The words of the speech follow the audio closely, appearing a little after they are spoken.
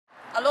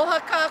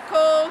Aloha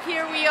kako,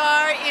 here we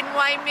are in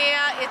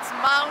Waimea. It's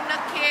Mauna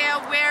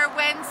Keawe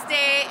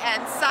Wednesday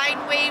and sign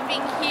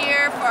waving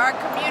here for our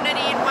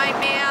community in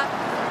Waimea.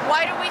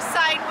 Why do we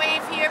sign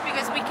wave here?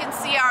 Because we can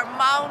see our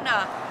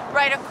Mauna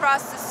right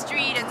across the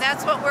street, and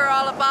that's what we're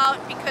all about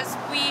because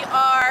we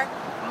are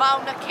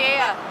Mauna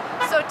Kea.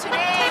 So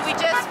today we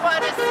just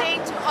want to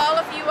say to all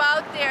of you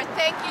out there,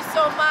 thank you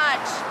so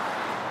much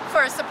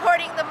for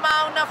supporting the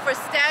Mauna, for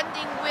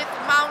standing with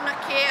Mauna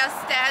Kea,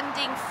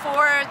 standing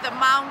for the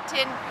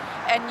mountain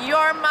and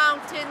your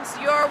mountains,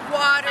 your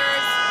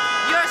waters,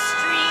 your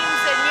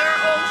streams and your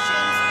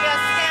oceans. We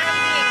are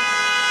standing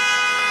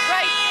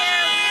right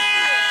there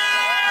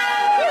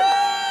with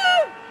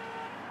you.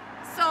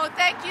 So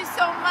thank you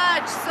so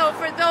much. So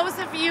for those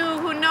of you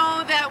who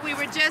know that we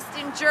were just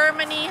in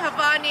Germany,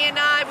 Hawai'i and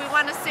I, we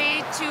want to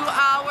say to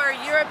our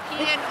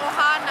European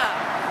ohana,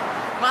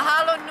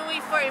 mahalo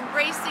nui for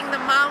embracing the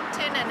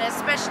mountain, and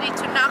especially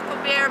to Nako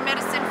Bear,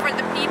 medicine for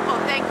the people.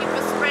 Thank you for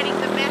spreading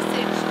the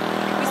message.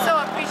 We so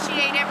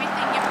appreciate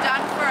everything you've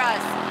done for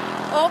us.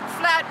 Oak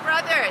Flat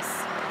brothers,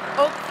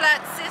 Oak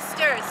Flat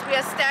sisters, we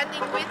are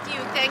standing with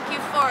you. Thank you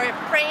for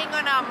praying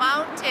on our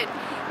mountain,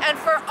 and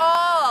for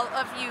all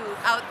of you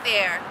out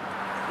there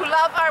who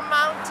love our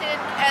mountain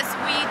as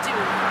we do.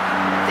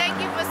 Thank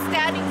you for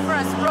standing for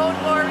us, road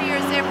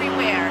warriors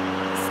everywhere.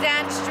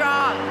 Stand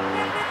strong.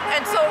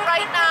 And so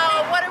right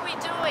now, what are we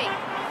doing?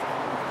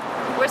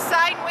 We're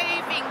sign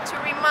waving to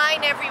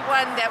remind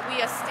everyone that we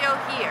are still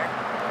here.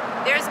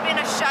 There's been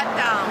a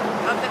shutdown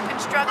of the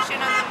construction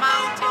on the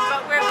mountain,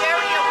 but we're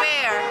very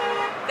aware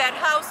that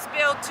House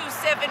Bill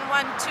 2712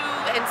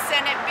 and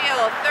Senate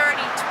Bill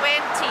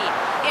 3020,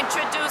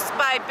 introduced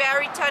by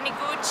Barry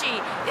Taniguchi,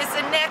 is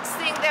the next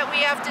thing that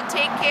we have to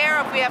take care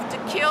of. We have to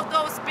kill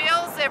those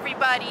bills,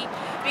 everybody,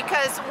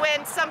 because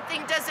when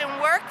something doesn't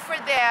work for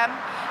them,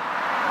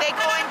 they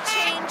go and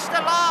change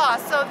the law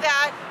so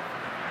that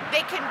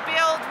they can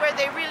build where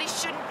they really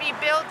shouldn't be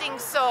building.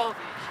 So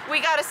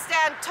we got to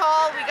stand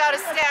tall, we got to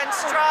stand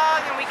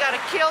strong, and we got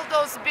to kill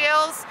those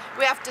bills.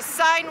 We have to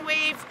sign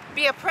wave,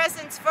 be a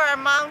presence for our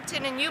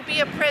mountain, and you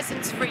be a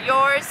presence for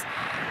yours,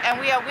 and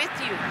we are with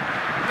you.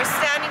 We're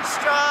standing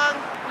strong.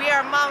 We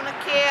are Mauna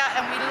Kea,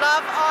 and we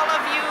love all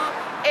of you.